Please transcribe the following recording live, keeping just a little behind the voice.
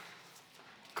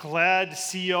Glad to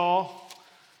see y'all.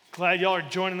 Glad y'all are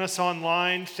joining us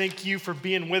online. Thank you for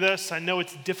being with us. I know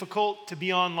it's difficult to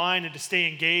be online and to stay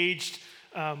engaged,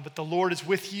 but the Lord is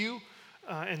with you.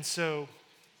 And so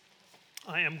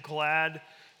I am glad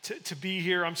to be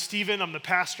here. I'm Stephen, I'm the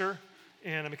pastor,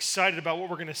 and I'm excited about what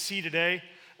we're going to see today.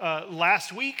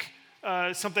 Last week,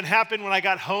 something happened when I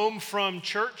got home from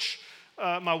church.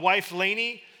 My wife,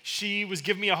 Lainey, she was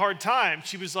giving me a hard time.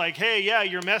 She was like, hey, yeah,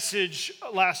 your message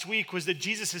last week was that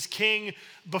Jesus is king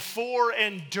before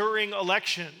and during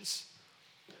elections.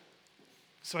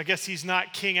 So I guess he's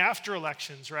not king after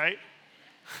elections, right?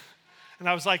 And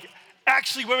I was like,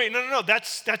 actually, wait, no,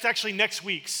 that's actually next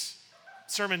week's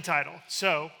sermon title.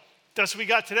 So that's what we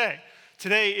got today.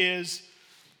 Today is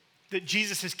that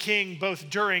Jesus is king both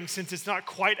during, since it's not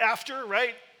quite after,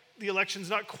 right? The election's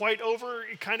not quite over.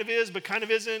 It kind of is, but kind of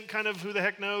isn't. Kind of who the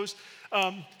heck knows.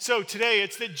 So today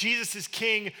it's that Jesus is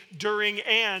king during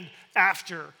and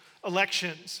after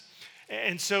elections.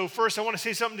 And so first I want to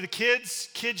say something to the kids.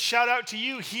 Kids, shout out to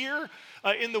you here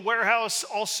in the warehouse,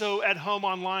 also at home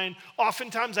online.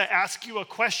 Oftentimes I ask you a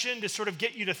question to sort of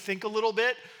get you to think a little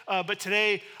bit. But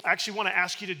today I actually want to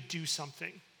ask you to do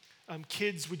something.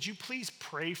 Kids, would you please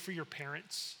pray for your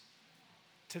parents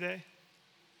today?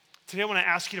 Today I want to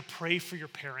ask you to pray for your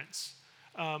parents.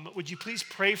 Would you please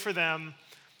pray for them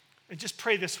and just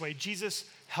pray this way: Jesus,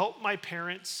 help my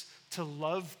parents to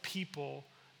love people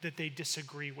that they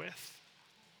disagree with.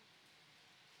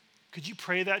 Could you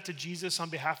pray that to Jesus on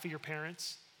behalf of your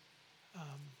parents?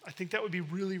 I think that would be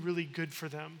really, really good for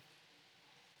them.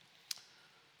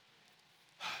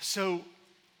 So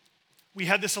we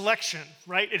had this election,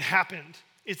 right? It happened.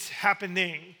 It's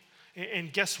happening.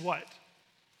 And guess what?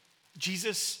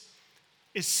 Jesus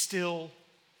is still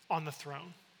on the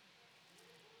throne.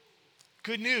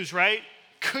 Good news, right?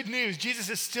 Good news. Jesus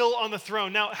is still on the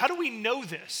throne. Now, how do we know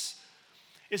this?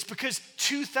 It's because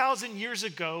 2,000 years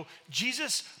ago,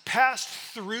 Jesus passed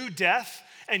through death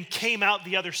and came out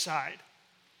the other side.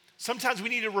 Sometimes we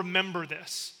need to remember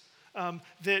this,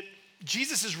 that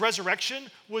Jesus' resurrection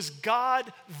was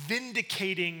God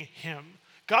vindicating him.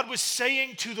 God was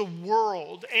saying to the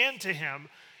world and to him,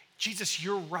 Jesus,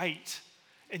 you're right.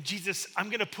 And Jesus, I'm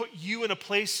going to put you in a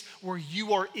place where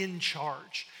you are in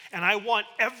charge. And I want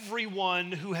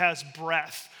everyone who has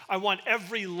breath, I want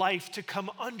every life to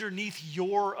come underneath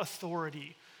your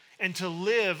authority and to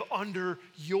live under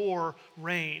your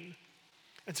reign.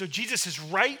 And so Jesus is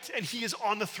right and he is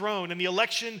on the throne, and the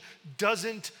election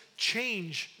doesn't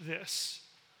change this.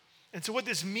 And so what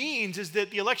this means is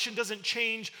that the election doesn't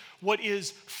change what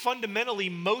is fundamentally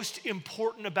most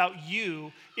important about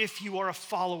you if you are a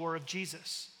follower of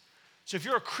Jesus. So if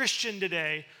you're a Christian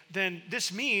today, then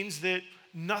this means that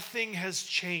nothing has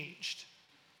changed.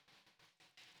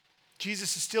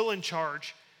 Jesus is still in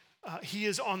charge. He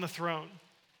is on the throne.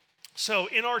 So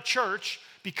in our church,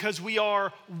 because we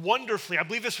are wonderfully, I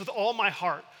believe this with all my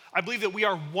heart, I believe that we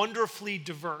are wonderfully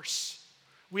diverse.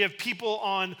 We have people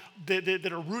on that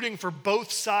are rooting for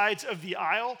both sides of the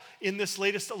aisle in this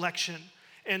latest election.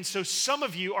 And so some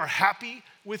of you are happy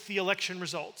with the election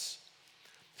results.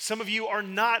 Some of you are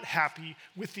not happy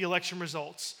with the election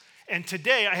results. And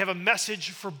today I have a message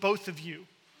for both of you.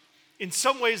 In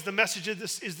some ways the message of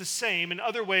this is the same. In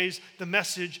other ways the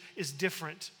message is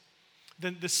different.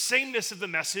 The sameness of the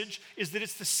message is that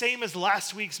it's the same as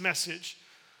last week's message.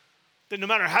 That no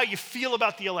matter how you feel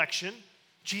about the election,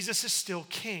 Jesus is still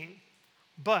king.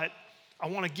 But I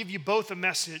want to give you both a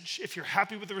message if you're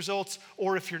happy with the results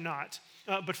or if you're not.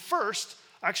 But first,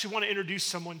 I actually want to introduce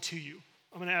someone to you.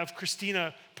 I'm going to have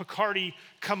Christina Picardi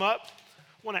come up.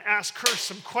 I want to ask her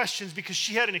some questions because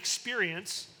she had an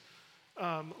experience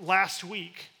last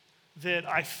week that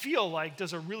I feel like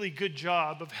does a really good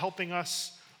job of helping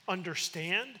us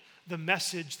understand the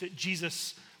message that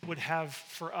Jesus would have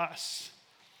for us.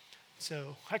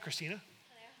 So, hi, Christina.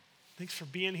 Thanks for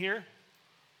being here.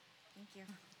 Thank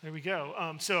you. There we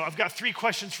go. So I've got 3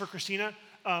 questions for Christina.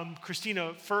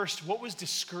 Christina, first, what was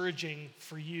discouraging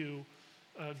for you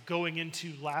going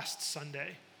into last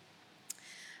Sunday?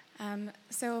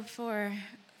 So for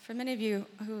many of you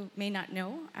who may not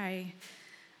know, I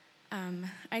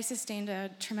sustained a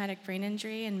traumatic brain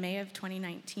injury in May of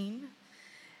 2019.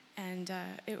 And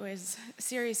it was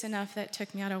serious enough that it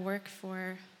took me out of work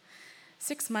for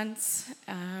 6 months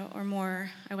or more.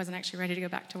 I wasn't actually ready to go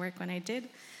back to work when I did,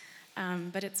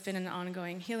 but it's been an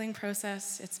ongoing healing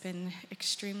process. It's been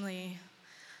extremely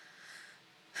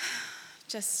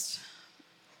just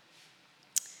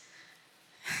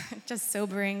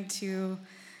sobering to,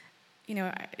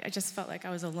 I just felt like I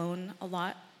was alone a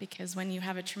lot because when you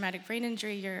have a traumatic brain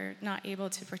injury, you're not able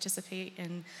to participate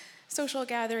in social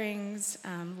gatherings.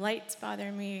 Lights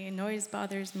bother me, noise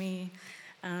bothers me,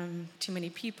 too many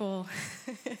people.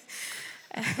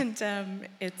 And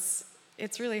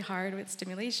it's really hard with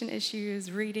stimulation issues,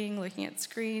 reading, looking at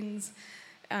screens.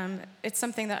 It's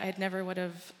something that I never would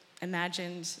have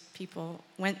imagined people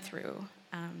went through.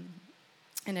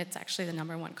 And it's actually the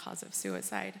number one cause of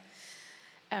suicide.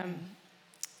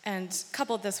 And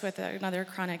coupled this with another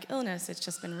chronic illness, it's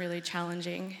just been really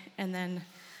challenging. And then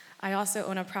I also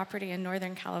own a property in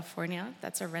Northern California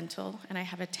that's a rental, and I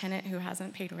have a tenant who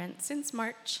hasn't paid rent since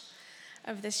March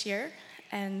of this year.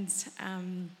 And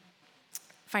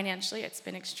financially, it's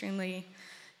been extremely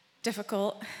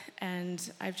difficult,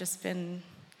 and I've just been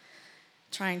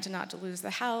trying to not to lose the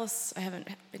house. I haven't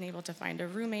been able to find a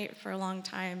roommate for a long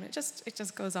time. It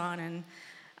just goes on, and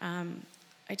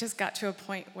I just got to a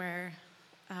point where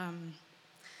I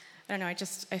don't know. I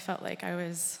felt like I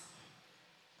was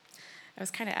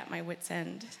kind of at my wit's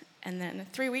end. And then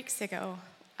 3 weeks ago,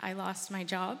 I lost my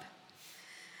job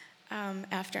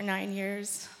after 9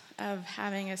 years of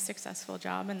having a successful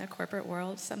job in the corporate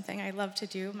world, something I love to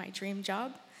do, my dream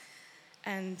job.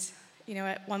 And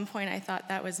at one point, I thought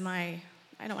that was I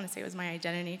don't want to say it was my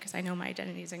identity, because I know my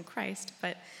identity is in Christ,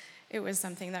 but it was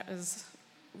something that was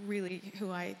really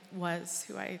who I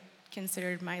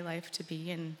considered my life to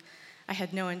be, and I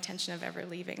had no intention of ever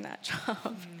leaving that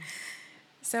job.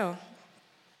 So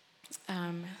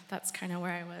that's kind of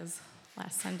where I was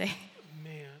last Sunday.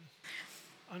 Man,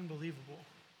 unbelievable.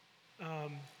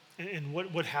 And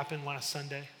what happened last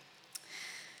Sunday?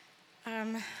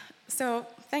 So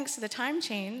thanks to the time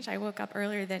change, I woke up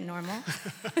earlier than normal.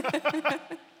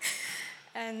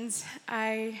 And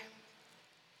I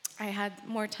had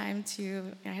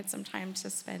some time to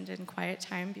spend in quiet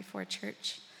time before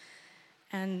church.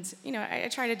 And, I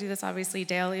try to do this obviously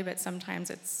daily, but sometimes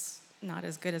it's not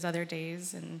as good as other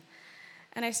days. And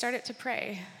I started to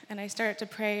pray. And I started to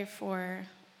pray for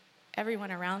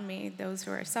everyone around me, those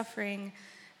who are suffering,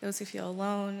 those who feel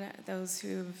alone, those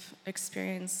who've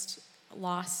experienced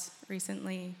loss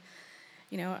recently.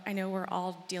 I know we're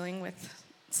all dealing with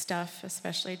stuff,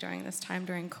 especially during this time,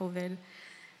 during COVID.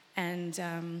 And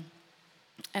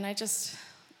it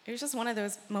was just one of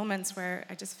those moments where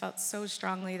I just felt so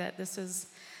strongly that this is,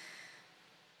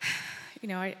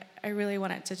 I really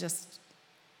wanted to just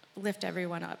lift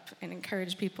everyone up and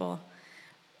encourage people.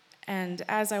 And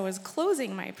as I was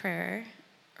closing my prayer,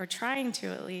 or trying to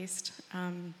at least,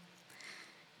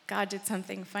 God did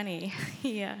something funny.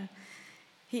 He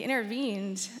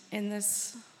intervened in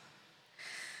this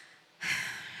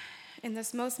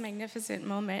most magnificent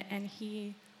moment, and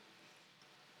he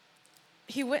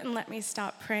wouldn't let me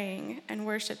stop praying and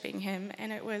worshiping him.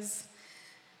 And it was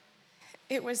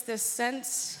this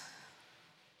sense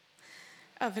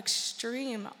of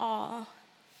extreme awe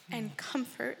and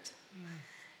comfort,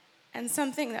 and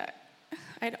something that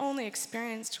I'd only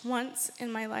experienced once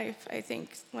in my life, I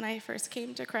think, when I first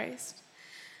came to Christ.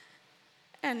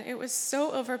 And it was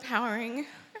so overpowering.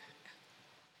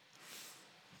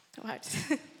 What?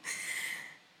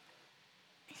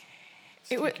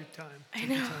 Take your time. I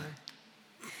know.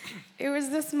 It was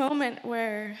this moment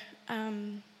where,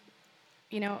 I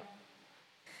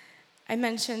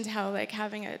mentioned how,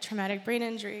 having a traumatic brain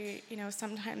injury,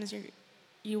 sometimes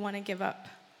you want to give up,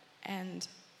 and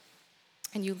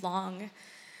you long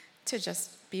to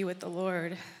just be with the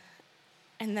Lord.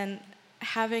 And then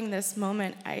having this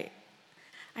moment, I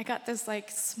got this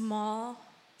small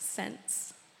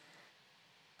sense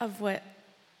of what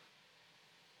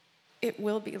it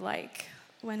will be like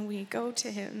when we go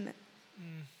to him.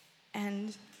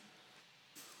 And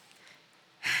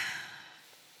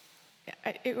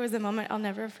it was a moment I'll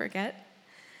never forget.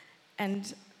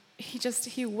 And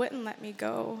he wouldn't let me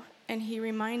go. And he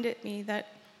reminded me that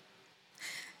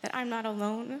I'm not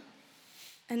alone,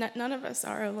 and that none of us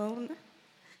are alone.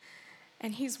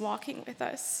 And he's walking with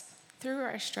us through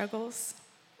our struggles.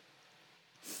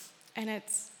 And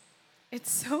it's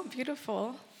so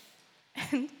beautiful.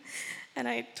 And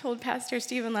I told Pastor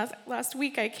Stephen last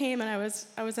week I came, and I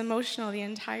was emotional the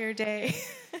entire day.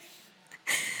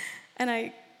 And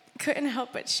I couldn't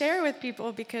help but share with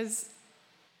people, because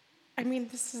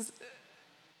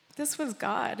this was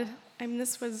God.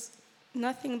 This was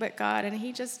nothing but God. And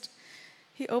he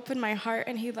opened my heart,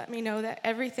 and he let me know that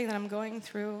everything that I'm going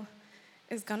through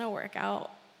is gonna work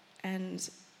out. And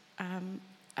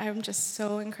I'm just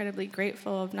so incredibly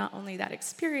grateful of not only that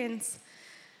experience,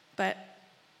 but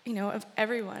of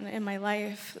everyone in my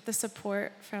life, the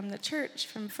support from the church,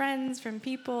 from friends, from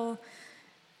people.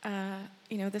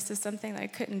 This is something that I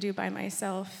couldn't do by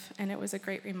myself, and it was a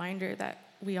great reminder that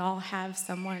we all have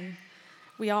someone,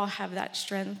 we all have that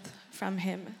strength from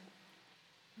him,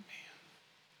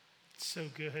 So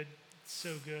good.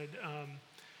 So good.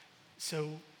 So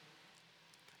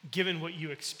given what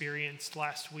you experienced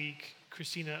last week,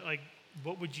 Christina, like,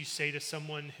 what would you say to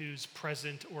someone whose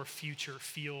present or future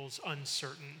feels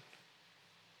uncertain?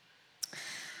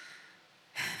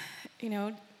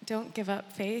 Don't give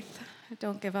up faith.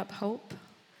 Don't give up hope.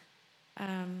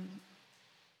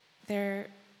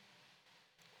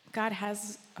 God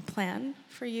has a plan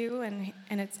for you, and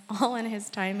it's all in his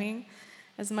timing.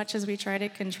 As much as we try to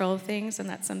control things, and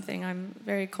that's something I'm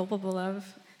very culpable of,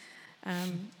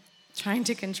 trying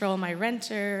to control my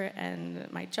renter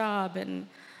and my job and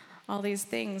all these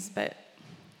things, but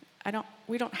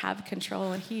we don't have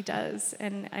control, and he does.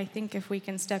 And I think if we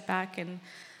can step back and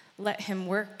let him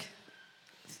work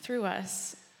through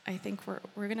us, I think we're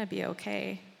going to be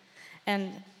okay.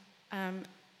 And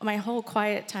my whole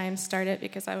quiet time started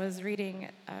because I was reading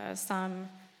Psalm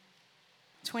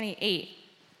 28.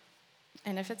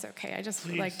 And if it's okay, I just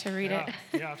would like to read it.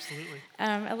 Yeah, absolutely.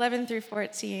 11 through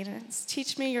 14. It's,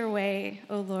 teach me your way,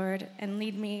 O Lord, and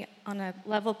lead me on a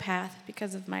level path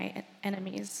because of my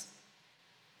enemies.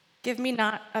 Give me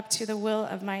not up to the will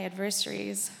of my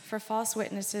adversaries, for false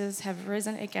witnesses have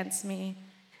risen against me,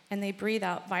 and they breathe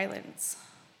out violence.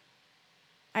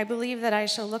 I believe that I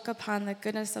shall look upon the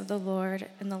goodness of the Lord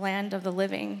in the land of the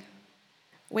living.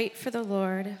 Wait for the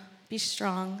Lord, be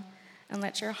strong, and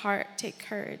let your heart take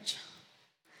courage.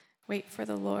 Wait for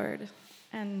the Lord.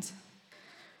 And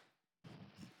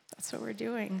that's what we're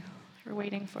doing. We're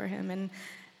waiting for him.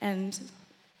 And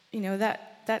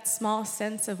that small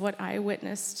sense of what I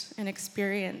witnessed and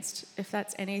experienced, if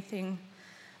that's anything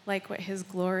like what his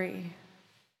glory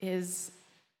is,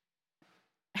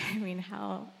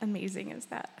 how amazing is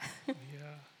that?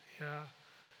 Yeah.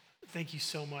 Thank you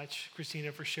so much,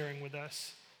 Christina, for sharing with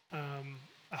us.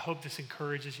 I hope this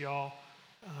encourages y'all.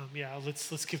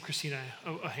 Let's give Christina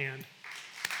a hand.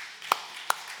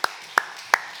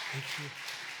 Thank you.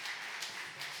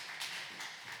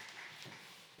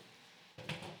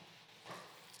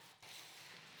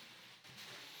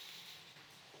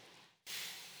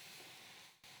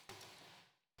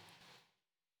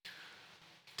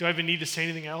 Do I even need to say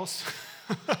anything else?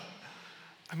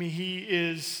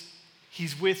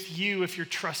 He's with you if you're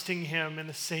trusting him in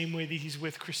the same way that he's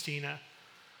with Christina.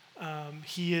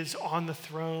 He is on the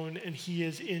throne and he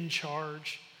is in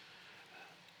charge.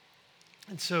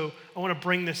 And so I want to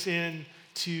bring this in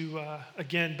to,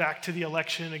 again, back to the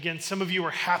election. Again, some of you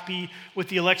are happy with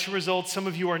the election results. Some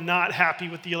of you are not happy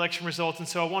with the election results. And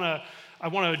so I want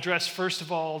to address, first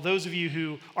of all, those of you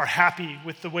who are happy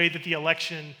with the way that the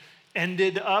election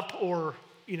ended up, or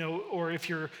if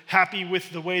you're happy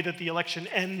with the way that the election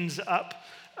ends up.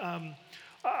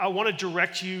 I want to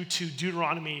direct you to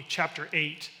Deuteronomy chapter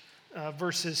 8.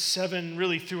 Verses 7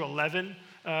 really through 11.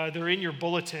 They're in your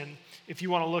bulletin if you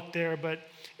want to look there. But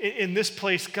in this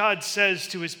place, God says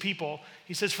to his people,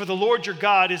 he says, for the Lord your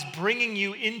God is bringing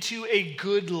you into a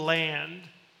good land.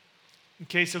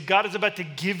 Okay, so God is about to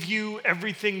give you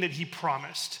everything that he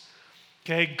promised.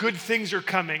 Okay, good things are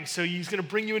coming. So he's going to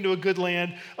bring you into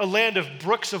a land of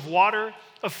brooks of water,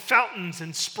 of fountains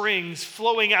and springs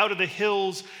flowing out of the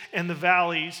hills and the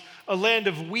valleys, a land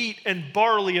of wheat and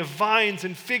barley, of vines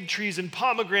and fig trees and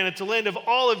pomegranates, a land of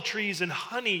olive trees and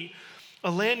honey, a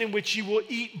land in which you will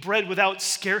eat bread without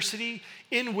scarcity,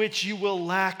 in which you will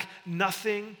lack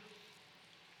nothing.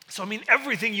 So,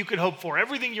 everything you could hope for,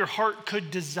 everything your heart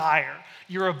could desire,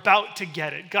 you're about to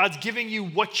get it. God's giving you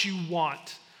what you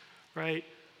want, right?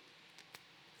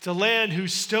 It's a land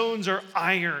whose stones are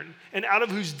iron, and out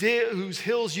of whose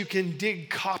hills you can dig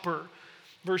copper.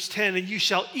 Verse 10, and you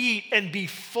shall eat and be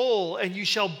full, and you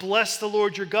shall bless the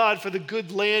Lord your God for the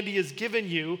good land he has given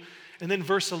you. And then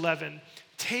verse 11,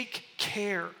 take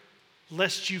care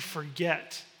lest you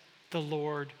forget the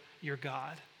Lord your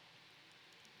God.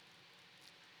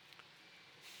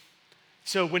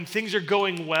 So when things are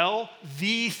going well,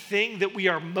 the thing that we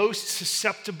are most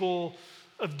susceptible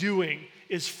of doing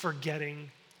is forgetting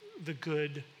the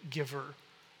good giver,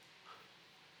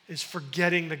 is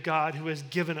forgetting the God who has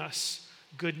given us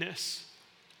goodness.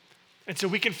 And so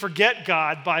we can forget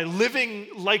God by living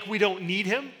like we don't need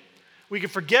him. We can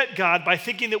forget God by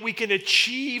thinking that we can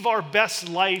achieve our best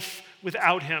life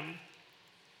without him.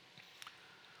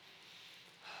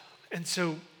 And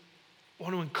so I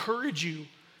want to encourage you,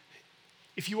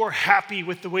 if you are happy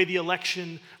with the way the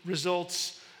election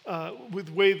results, with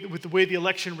the way the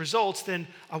election results, then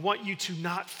I want you to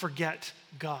not forget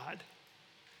God.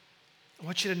 I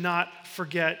want you to not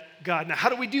forget God. Now, how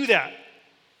do we do that?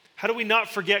 How do we not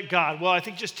forget God? Well, I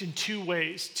think just in two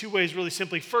ways. Two ways really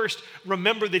simply. First,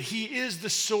 remember that he is the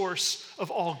source of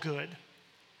all good.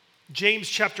 James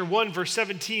chapter 1, verse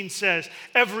 17 says,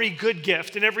 "Every good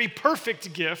gift and every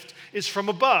perfect gift is from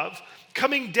above,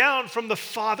 coming down from the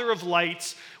Father of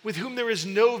lights, with whom there is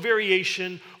no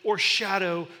variation or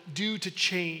shadow due to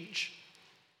change."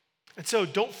 And so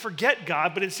don't forget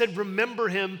God, but instead remember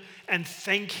him and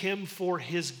thank him for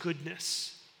his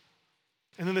goodness.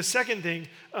 And then the second thing,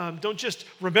 don't just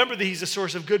remember that he's a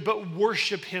source of good, but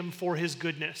worship him for his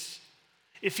goodness.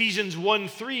 Ephesians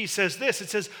 1:3 says this, it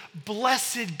says,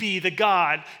 "Blessed be the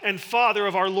God and Father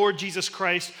of our Lord Jesus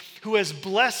Christ, who has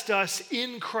blessed us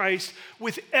in Christ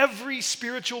with every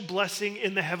spiritual blessing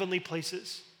in the heavenly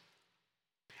places."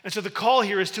 And so the call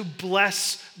here is to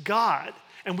bless God.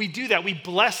 And we do that. We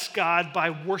bless God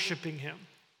by worshiping him.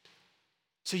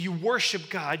 So you worship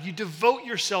God, you devote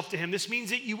yourself to him. This means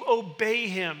that you obey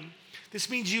him. This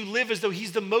means you live as though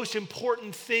he's the most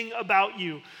important thing about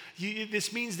you.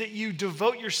 This means that you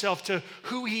devote yourself to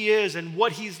who he is and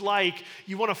what he's like.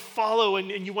 You want to follow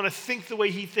and you want to think the way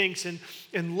he thinks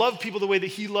and love people the way that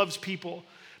he loves people.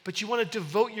 But you want to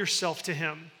devote yourself to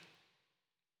him.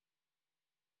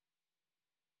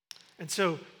 And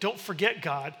so don't forget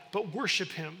God, but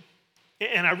worship him.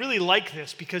 And I really like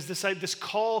this because this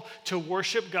call to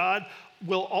worship God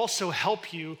will also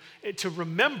help you to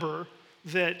remember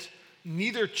that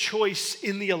neither choice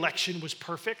in the election was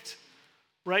perfect,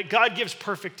 right? God gives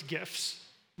perfect gifts,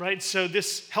 right? So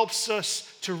this helps us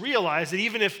to realize that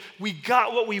even if we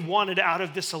got what we wanted out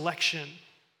of this election,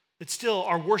 that still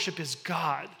our worship is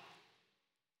God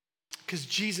because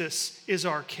Jesus is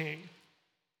our King.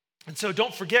 And so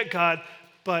don't forget God,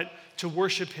 but to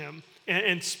worship him.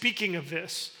 And speaking of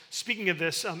this,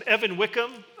 Evan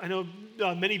Wickham, I know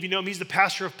many of you know him. He's the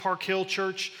pastor of Park Hill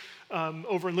Church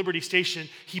over in Liberty Station.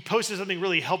 He posted something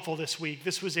really helpful this week.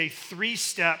 This was a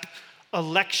 3-step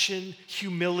election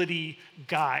humility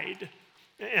guide.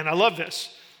 And I love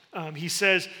this. He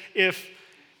says, if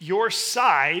your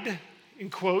side,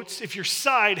 in quotes, if your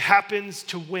side happens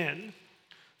to win,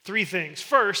 3 things.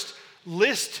 First,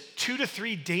 list 2 to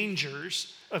 3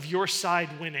 dangers of your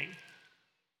side winning.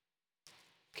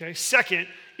 Okay. Second,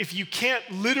 if you can't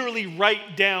literally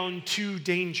write down 2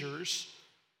 dangers,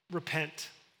 repent.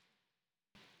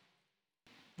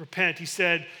 Repent. He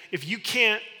said, if you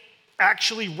can't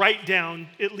actually write down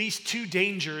at least 2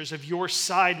 dangers of your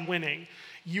side winning,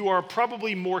 you are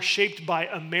probably more shaped by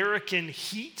American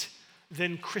heat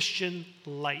than Christian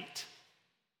light.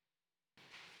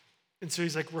 And so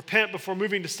he's like, repent before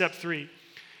moving to step 3.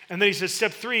 And then he says,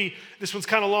 step 3, this one's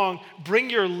kind of long, bring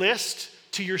your list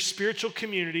to your spiritual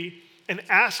community and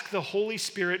ask the Holy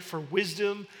Spirit for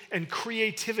wisdom and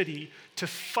creativity to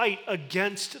fight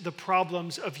against the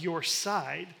problems of your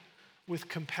side with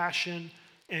compassion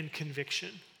and conviction.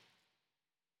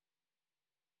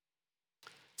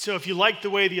 So if you like the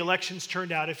way the elections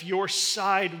turned out, if your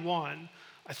side won,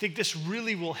 I think this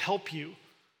really will help you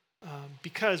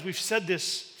because we've said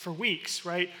this for weeks,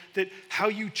 right? That how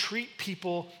you treat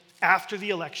people after the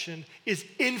election is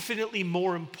infinitely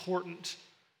more important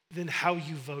than how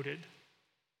you voted.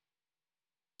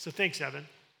 So thanks, Evan.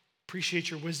 Appreciate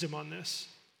your wisdom on this.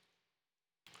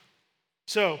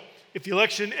 So if the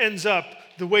election ends up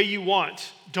the way you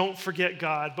want, don't forget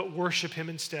God, but worship him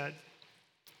instead.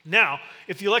 Now,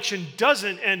 if the election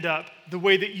doesn't end up the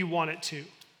way that you want it to,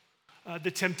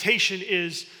 the temptation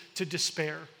is to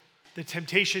despair. The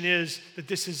temptation is that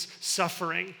this is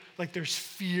suffering, like there's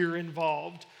fear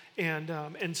involved.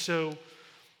 And so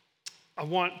I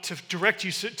want to direct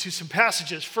you to some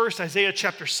passages. First, Isaiah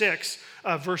chapter 6,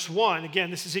 verse 1.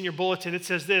 Again, this is in your bulletin. It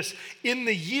says this, in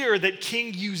the year that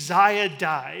King Uzziah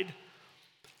died,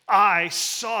 I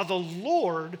saw the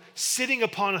Lord sitting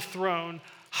upon a throne,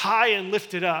 high and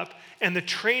lifted up, and the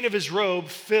train of his robe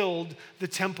filled the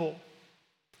temple.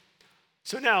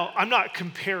 So now, I'm not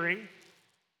comparing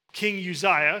King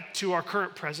Uzziah to our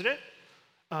current president.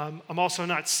 I'm also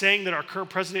not saying that our current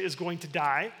president is going to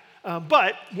die.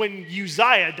 But when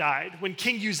Uzziah died, when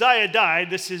King Uzziah died,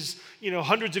 this is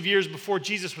hundreds of years before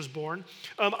Jesus was born,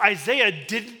 Isaiah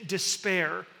didn't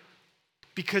despair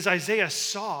because Isaiah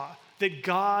saw that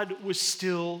God was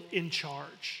still in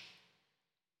charge.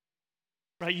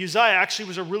 Right? Uzziah actually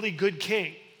was a really good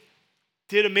king,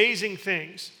 did amazing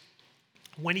things.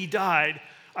 When he died,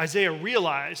 Isaiah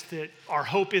realized that our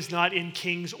hope is not in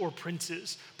kings or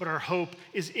princes, but our hope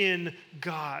is in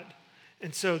God.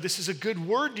 And so this is a good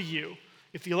word to you.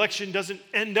 If the election doesn't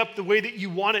end up the way that you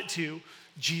want it to,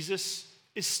 Jesus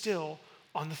is still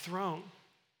on the throne.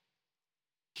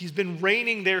 He's been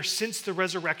reigning there since the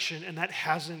resurrection, and that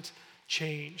hasn't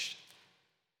changed.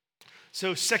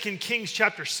 So 2 Kings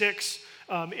chapter 6,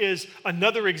 is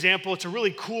another example. It's a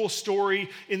really cool story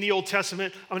in the Old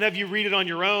Testament. I'm going to have you read it on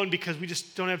your own because we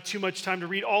just don't have too much time to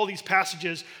read all these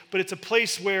passages. But it's a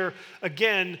place where,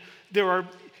 again,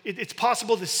 it's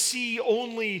possible to see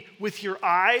only with your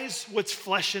eyes what's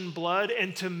flesh and blood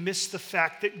and to miss the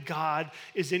fact that God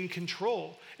is in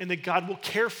control and that God will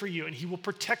care for you and he will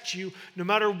protect you no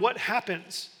matter what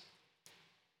happens.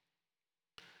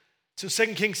 So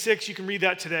 2 Kings 6, you can read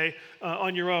that today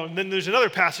on your own. Then there's another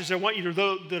passage that I want you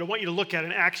to look at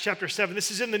in Acts chapter 7.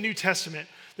 This is in the New Testament.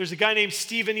 There's a guy named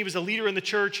Stephen. He was a leader in the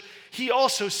church. He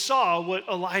also saw what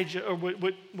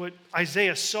what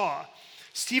Isaiah saw.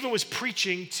 Stephen was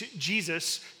preaching to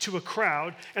Jesus to a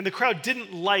crowd, and the crowd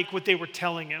didn't like what they were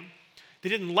telling him. They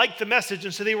didn't like the message,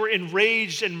 and so they were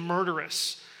enraged and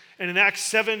murderous. And in Acts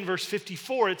 7, verse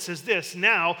 54, it says this,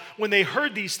 "Now, when they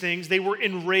heard these things, they were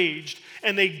enraged,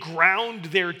 and they ground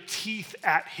their teeth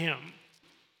at him."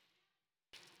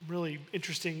 Really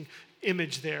interesting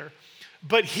image there.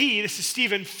 "But he," this is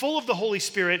Stephen, "full of the Holy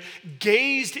Spirit,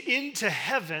 gazed into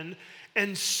heaven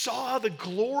and saw the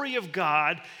glory of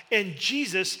God and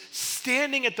Jesus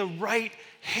standing at the right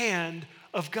hand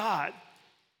of God.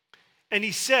 And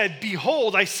he said,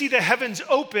 'Behold, I see the heavens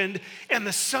opened and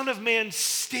the Son of Man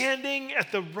standing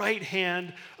at the right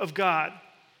hand of God.'"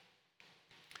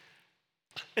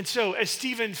 And so as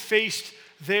Stephen faced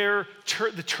the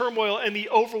turmoil and the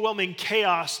overwhelming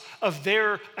chaos of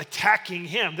their attacking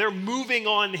him, they're moving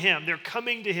on him, they're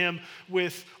coming to him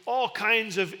with all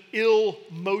kinds of ill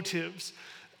motives.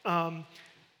 And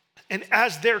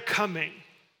as they're coming,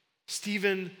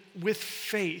 Stephen, with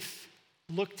faith,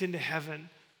 looked into heaven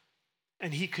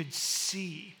and he could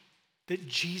see that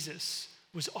Jesus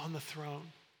was on the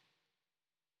throne.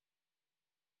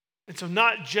 And so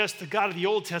not just the God of the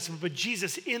Old Testament, but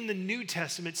Jesus in the New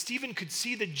Testament, Stephen could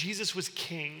see that Jesus was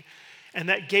king, and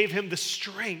that gave him the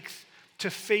strength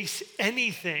to face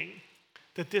anything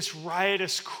that this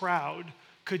riotous crowd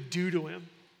could do to him.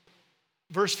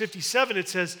 Verse 57, it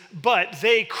says, "But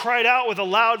they cried out with a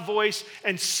loud voice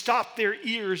and stopped their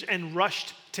ears and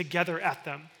rushed together at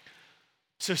them."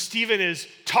 So Stephen is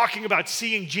talking about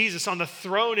seeing Jesus on the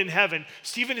throne in heaven.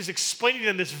 Stephen is explaining to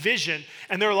them this vision,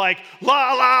 and they're like,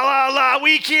 "La, la, la, la,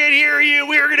 we can't hear you.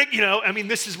 We're going to,"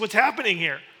 this is what's happening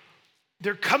here.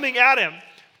 They're coming at him,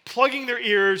 plugging their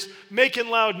ears, making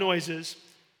loud noises.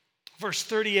 Verse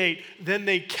 38, "Then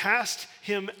they cast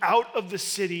him out of the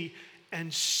city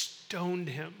and stoned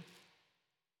him.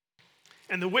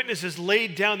 And the witnesses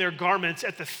laid down their garments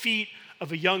at the feet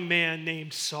of a young man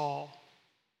named Saul."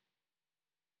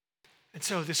 And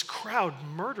so this crowd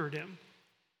murdered him.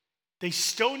 They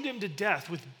stoned him to death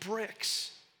with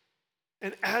bricks.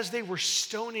 And as they were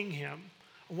stoning him,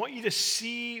 I want you to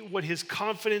see what his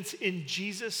confidence in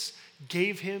Jesus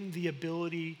gave him the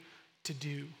ability to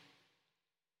do.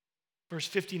 Verse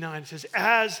 59 says,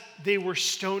 "As they were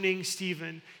stoning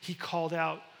Stephen, he called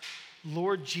out,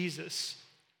 'Lord Jesus,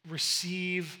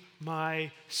 receive my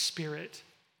spirit.'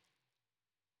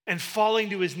 And falling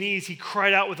to his knees, he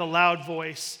cried out with a loud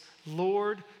voice,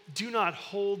 'Lord, do not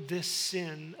hold this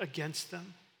sin against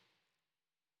them.'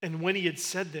 And when he had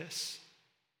said this,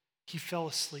 he fell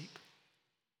asleep."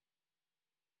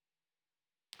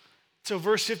 So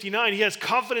verse 59, he has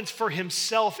confidence for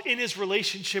himself in his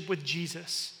relationship with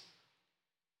Jesus.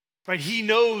 Right? He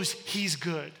knows he's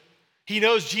good. He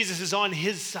knows Jesus is on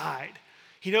his side.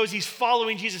 He knows he's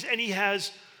following Jesus, and he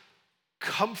has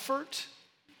comfort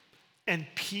and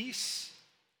peace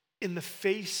in the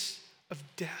face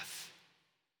of death.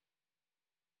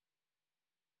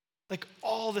 Like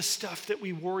all the stuff that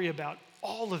we worry about,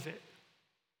 all of it,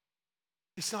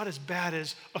 it's not as bad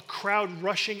as a crowd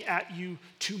rushing at you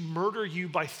to murder you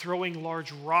by throwing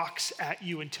large rocks at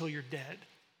you until you're dead.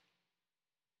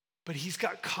 But he's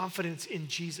got confidence in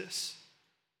Jesus.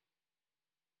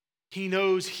 He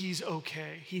knows he's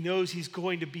okay. He knows he's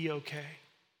going to be okay.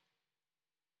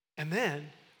 And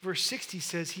then verse 60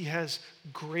 says he has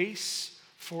grace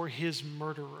for his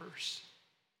murderers.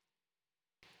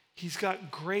 He's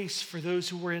got grace for those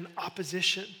who were in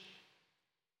opposition.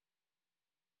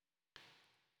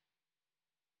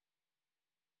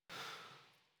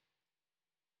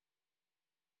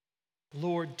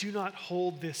 "Lord, do not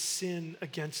hold this sin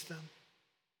against them."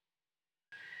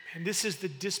 And this is the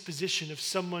disposition of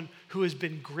someone who has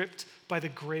been gripped by the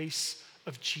grace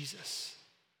of Jesus.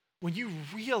 When you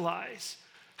realize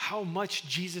how much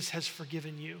Jesus has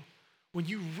forgiven you, when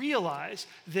you realize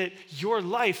that your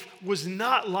life was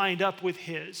not lined up with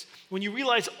his, when you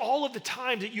realize all of the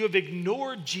times that you have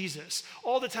ignored Jesus,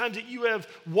 all the times that you have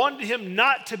wanted him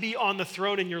not to be on the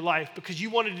throne in your life because you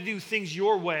wanted to do things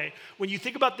your way, when you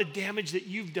think about the damage that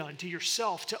you've done to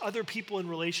yourself, to other people in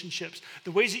relationships,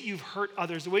 the ways that you've hurt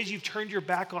others, the ways you've turned your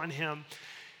back on him,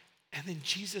 and then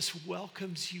Jesus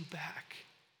welcomes you back.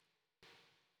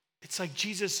 It's like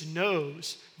Jesus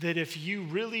knows that if you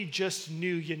really just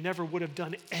knew, you never would have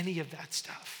done any of that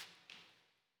stuff.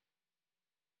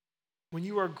 When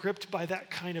you are gripped by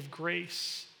that kind of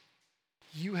grace,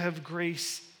 you have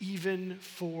grace even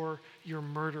for your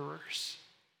murderers.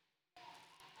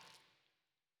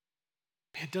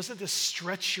 Man, doesn't this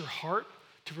stretch your heart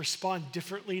to respond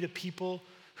differently to people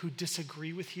who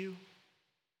disagree with you?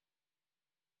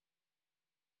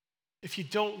 If you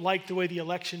don't like the way the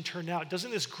election turned out,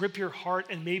 doesn't this grip your heart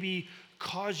and maybe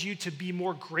cause you to be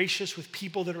more gracious with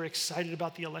people that are excited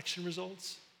about the election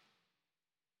results?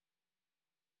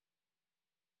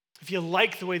 If you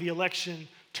like the way the election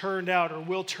turned out or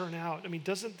will turn out,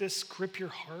 doesn't this grip your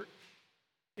heart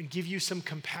and give you some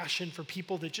compassion for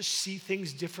people that just see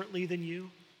things differently than you?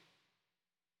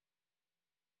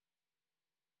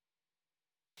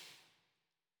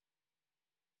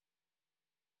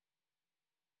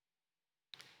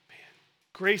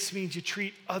 Grace means you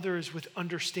treat others with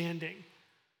understanding,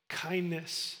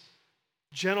 kindness,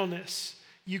 gentleness.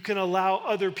 You can allow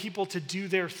other people to do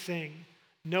their thing,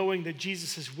 knowing that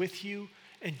Jesus is with you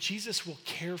and Jesus will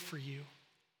care for you.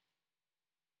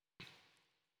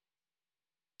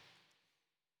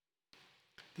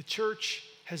 The church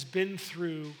has been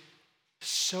through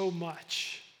so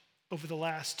much over the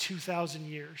last 2,000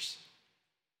 years.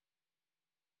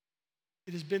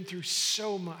 It has been through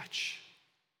so much.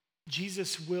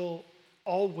 Jesus will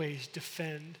always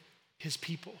defend his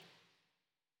people.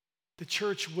 The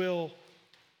church will,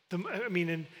 and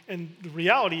the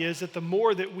reality is that the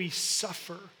more that we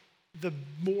suffer, the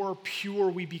more pure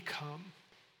we become.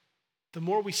 The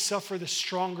more we suffer, the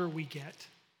stronger we get.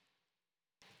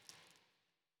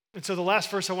 And so the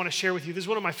last verse I want to share with you, this is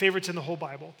one of my favorites in the whole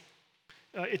Bible.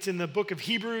 It's in the book of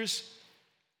Hebrews,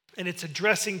 and it's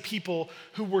addressing people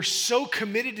who were so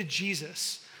committed to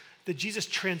Jesus that Jesus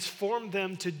transformed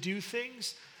them to do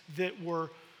things that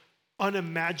were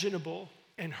unimaginable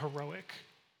and heroic.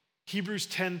 Hebrews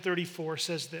 10:34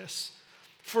 says this,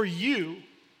 "For you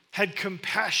had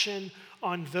compassion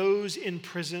on those in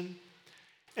prison,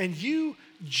 and you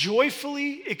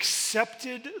joyfully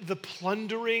accepted the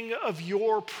plundering of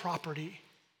your property,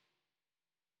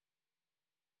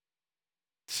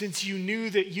 since you knew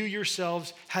that you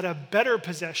yourselves had a better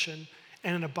possession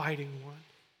and an abiding one."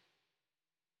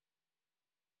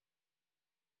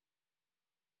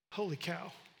 Holy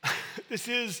cow.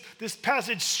 This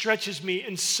passage stretches me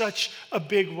in such a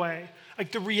big way.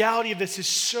 Like, the reality of this is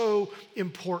so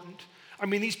important.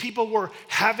 These people were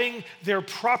having their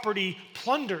property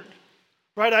plundered,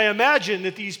 right? I imagine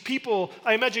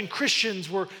Christians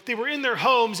were in their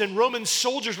homes and Roman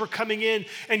soldiers were coming in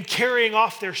and carrying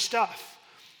off their stuff.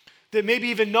 That maybe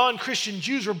even non-Christian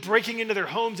Jews were breaking into their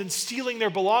homes and stealing their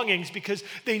belongings because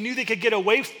they knew they could get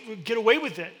away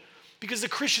with it. Because the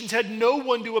Christians had no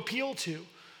one to appeal to.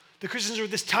 The Christians were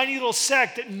this tiny little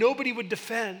sect that nobody would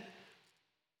defend.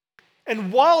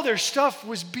 And while their stuff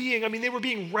was they were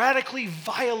being radically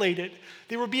violated.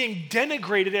 They were being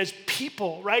denigrated as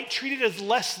people, right? Treated as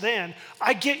less than.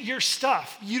 I get your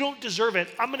stuff. You don't deserve it.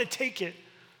 I'm going to take it.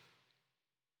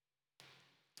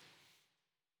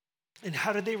 And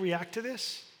how did they react to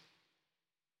this?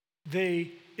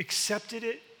 They accepted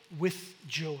it with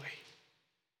joy.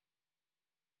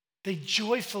 They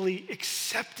joyfully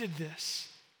accepted this.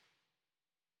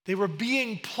 They were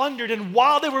being plundered, and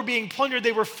while they were being plundered,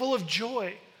 they were full of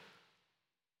joy.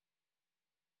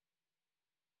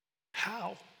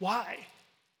 How? Why?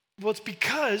 Well, it's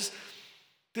because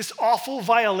this awful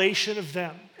violation of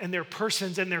them and their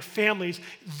persons and their families,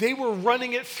 they were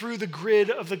running it through the grid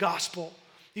of the gospel.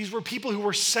 These were people who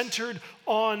were centered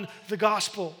on the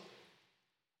gospel.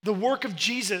 The work of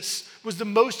Jesus was the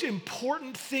most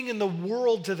important thing in the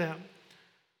world to them.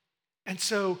 And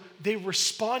so they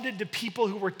responded to people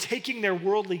who were taking their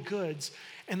worldly goods,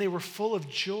 and they were full of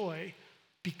joy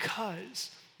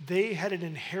because they had an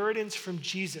inheritance from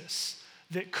Jesus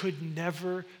that could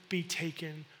never be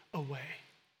taken away.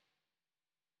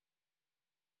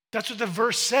 That's what the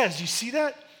verse says. You see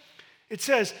that? It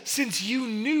says, since you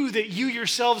knew that you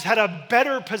yourselves had a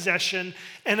better possession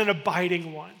and an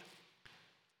abiding one.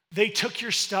 They took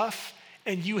your stuff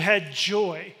and you had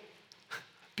joy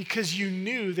because you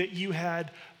knew that you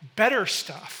had better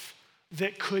stuff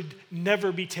that could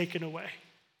never be taken away.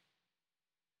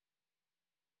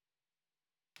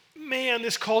 man,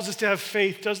 this calls us to have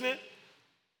faith, doesn't it?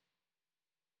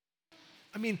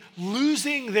 I mean,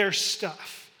 losing their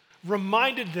stuff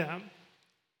reminded them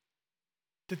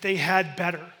that they had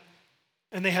better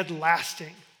and they had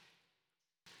lasting.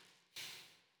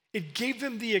 It gave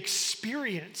them the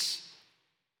experience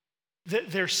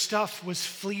that their stuff was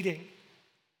fleeting,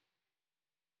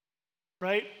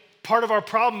 right? Part of our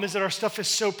problem is that our stuff is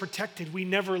so protected. We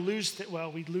never lose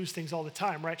we lose things all the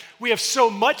time, right? We have so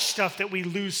much stuff that we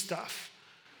lose stuff,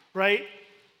 right?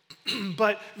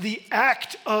 But the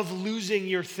act of losing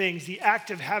your things, the act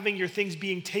of having your things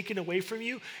being taken away from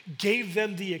you, gave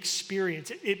them the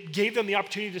experience. It gave them the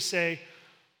opportunity to say,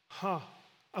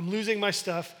 I'm losing my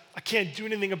stuff. I can't do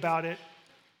anything about it.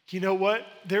 You know what?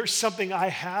 There's something I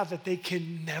have that they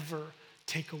can never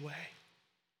take away.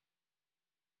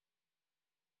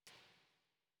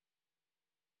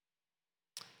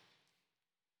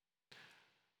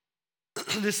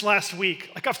 This last week,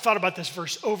 I've thought about this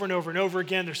verse over and over and over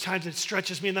again. There's times it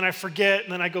stretches me and then I forget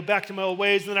and then I go back to my old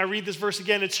ways and then I read this verse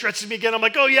again, it stretches me again. I'm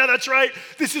like, oh yeah, that's right.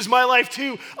 This is my life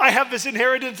too. I have this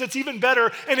inheritance that's even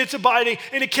better and it's abiding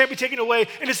and it can't be taken away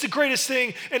and it's the greatest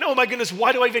thing. And oh my goodness,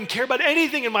 why do I even care about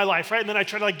anything in my life, right? And then I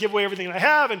try to give away everything that I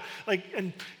have and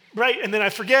right? And then I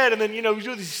forget and then, we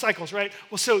do these cycles, right?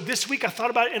 Well, so this week I thought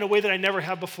about it in a way that I never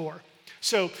have before.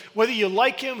 So whether you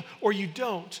like him or you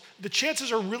don't, the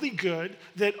chances are really good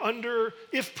that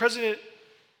if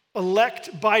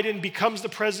President-elect Biden becomes the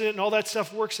president and all that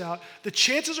stuff works out, the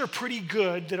chances are pretty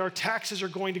good that our taxes are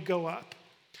going to go up.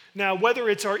 Now, whether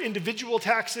it's our individual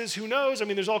taxes, who knows? I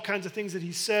mean, there's all kinds of things that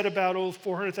he said about,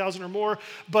 400,000 or more,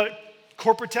 but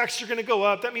corporate taxes are going to go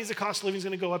up. That means the cost of living is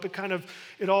going to go up.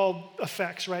 It all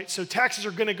affects, right? So taxes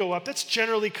are going to go up. That's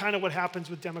generally kind of what happens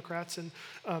with Democrats. And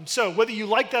so whether you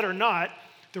like that or not,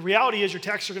 the reality is your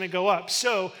taxes are going to go up.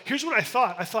 So here's what I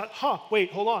thought. I thought,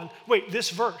 hold on.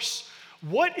 This verse.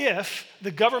 What if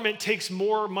the government takes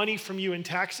more money from you in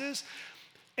taxes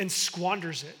and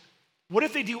squanders it? What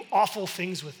if they do awful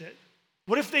things with it?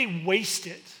 What if they waste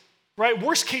it, right?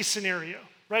 Worst case scenario.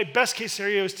 Right? Best case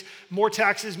scenario is more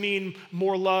taxes mean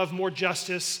more love, more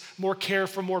justice, more care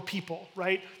for more people,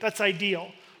 right? That's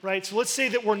ideal, right? So let's say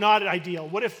that we're not ideal.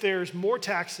 What if there's more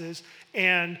taxes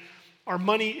and our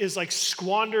money is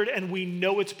squandered and we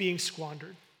know it's being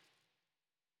squandered?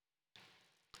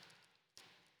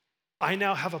 I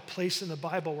now have a place in the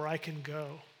Bible where I can go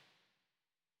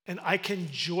and I can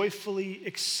joyfully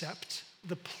accept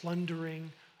the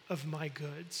plundering of my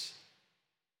goods.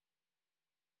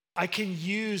 I can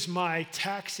use my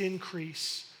tax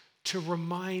increase to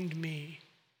remind me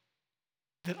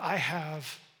that I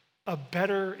have a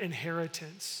better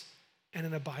inheritance and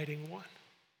an abiding one.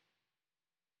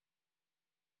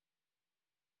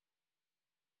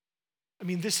 I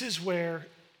mean, this is where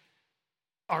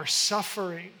our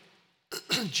suffering,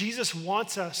 Jesus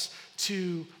wants us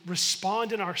to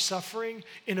respond in our suffering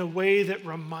in a way that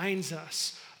reminds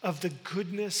us of the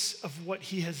goodness of what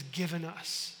he has given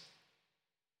us.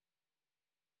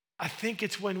 I think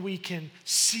it's when we can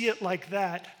see it like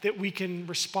that we can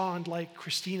respond like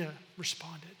Christina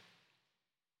responded.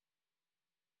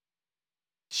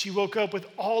 She woke up with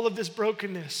all of this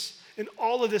brokenness and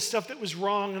all of this stuff that was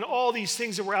wrong and all these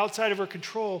things that were outside of her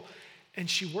control, and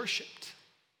she worshiped.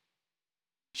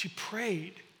 She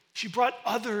prayed. She brought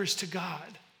others to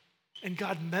God, and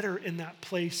God met her in that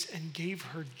place and gave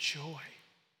her joy.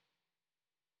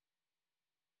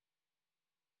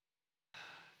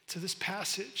 So this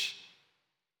passage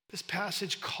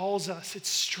calls us, it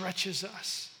stretches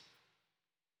us.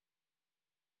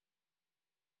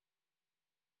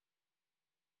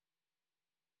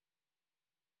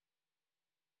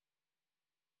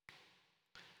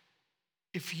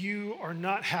 If you are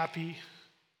not happy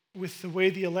with the way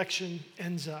the election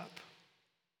ends up,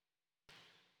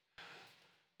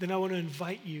 then I want to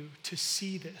invite you to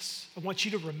see this. I want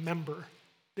you to remember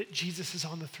that Jesus is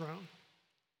on the throne.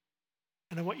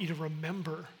 And I want you to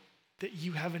remember that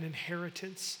you have an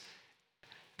inheritance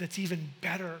that's even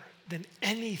better than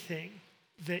anything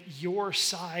that your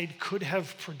side could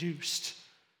have produced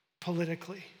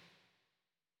politically.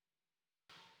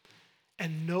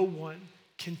 And no one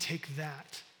can take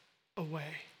that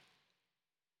away.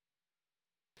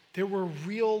 There were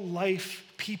real life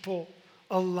people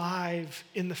alive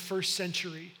in the first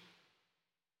century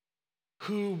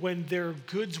who, when their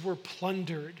goods were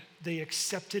plundered, they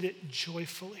accepted it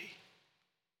joyfully.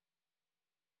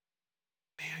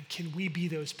 Man, can we be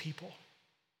those people?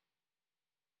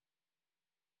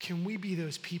 Can we be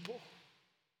those people?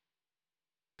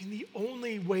 And the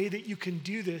only way that you can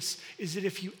do this is that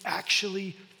if you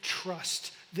actually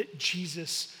trust that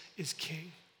Jesus is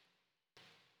King.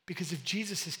 Because if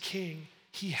Jesus is king,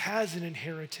 he has an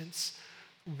inheritance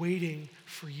waiting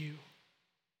for you.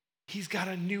 He's got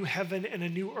a new heaven and a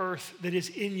new earth that is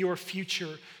in your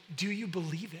future. Do you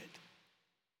believe it?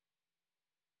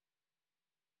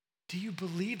 Do you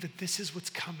believe that this is what's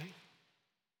coming?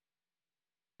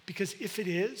 Because if it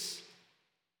is,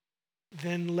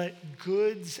 then let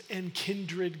goods and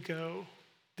kindred go,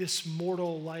 this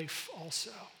mortal life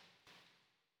also.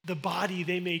 The body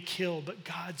they may kill, but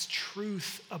God's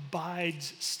truth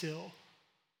abides still.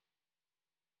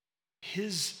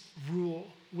 His rule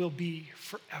will be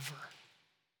forever.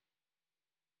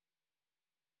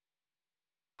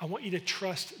 I want you to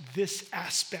trust this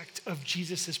aspect of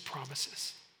Jesus'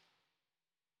 promises.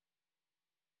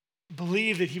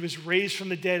 Believe that he was raised from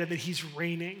the dead and that he's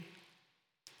reigning,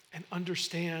 and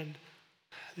understand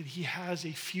that he has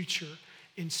a future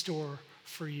in store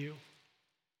for you.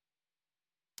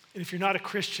 And if you're not a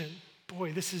Christian,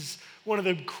 boy, this is one of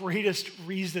the greatest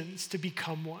reasons to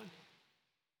become one.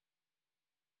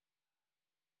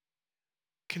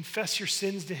 Confess your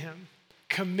sins to him.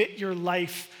 Commit your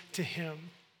life to him.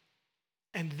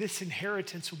 And this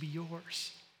inheritance will be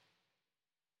yours.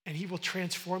 And he will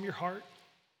transform your heart.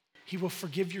 He will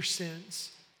forgive your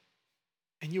sins.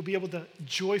 And you'll be able to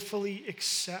joyfully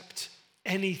accept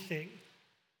anything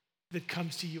that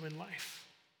comes to you in life.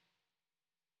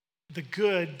 The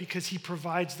good, because he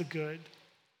provides the good.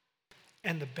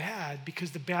 And the bad,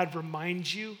 because the bad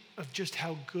reminds you of just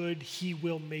how good he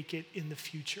will make it in the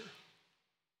future.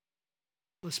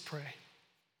 Let's pray.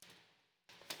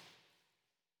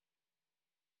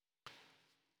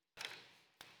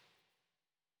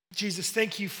 Jesus,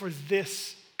 thank you for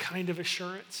this kind of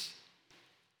assurance.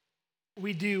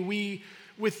 We,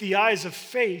 with the eyes of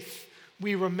faith,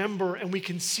 we remember and we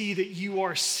can see that you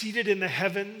are seated in the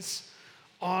heavens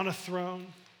on a throne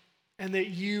and that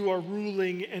you are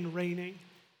ruling and reigning.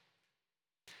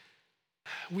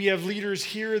 We have leaders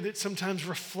here that sometimes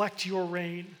reflect your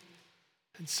reign,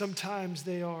 and sometimes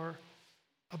they are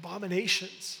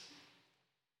abominations.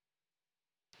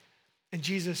 And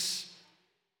Jesus,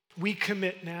 we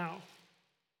commit now.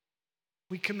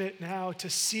 We commit now to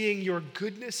seeing your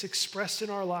goodness expressed in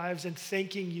our lives and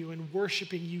thanking you and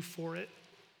worshiping you for it.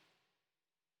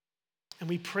 And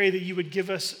we pray that you would give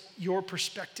us your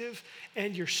perspective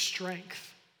and your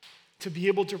strength to be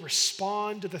able to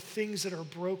respond to the things that are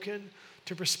broken,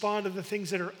 to respond to the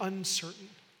things that are uncertain,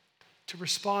 to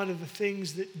respond to the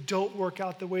things that don't work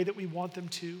out the way that we want them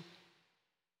to,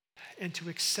 and to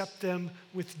accept them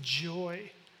with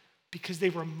joy because they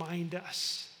remind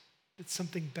us that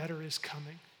something better is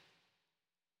coming.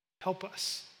 Help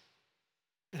us,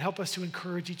 and help us to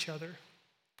encourage each other.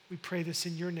 We pray this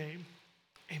in your name.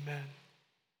 Amen.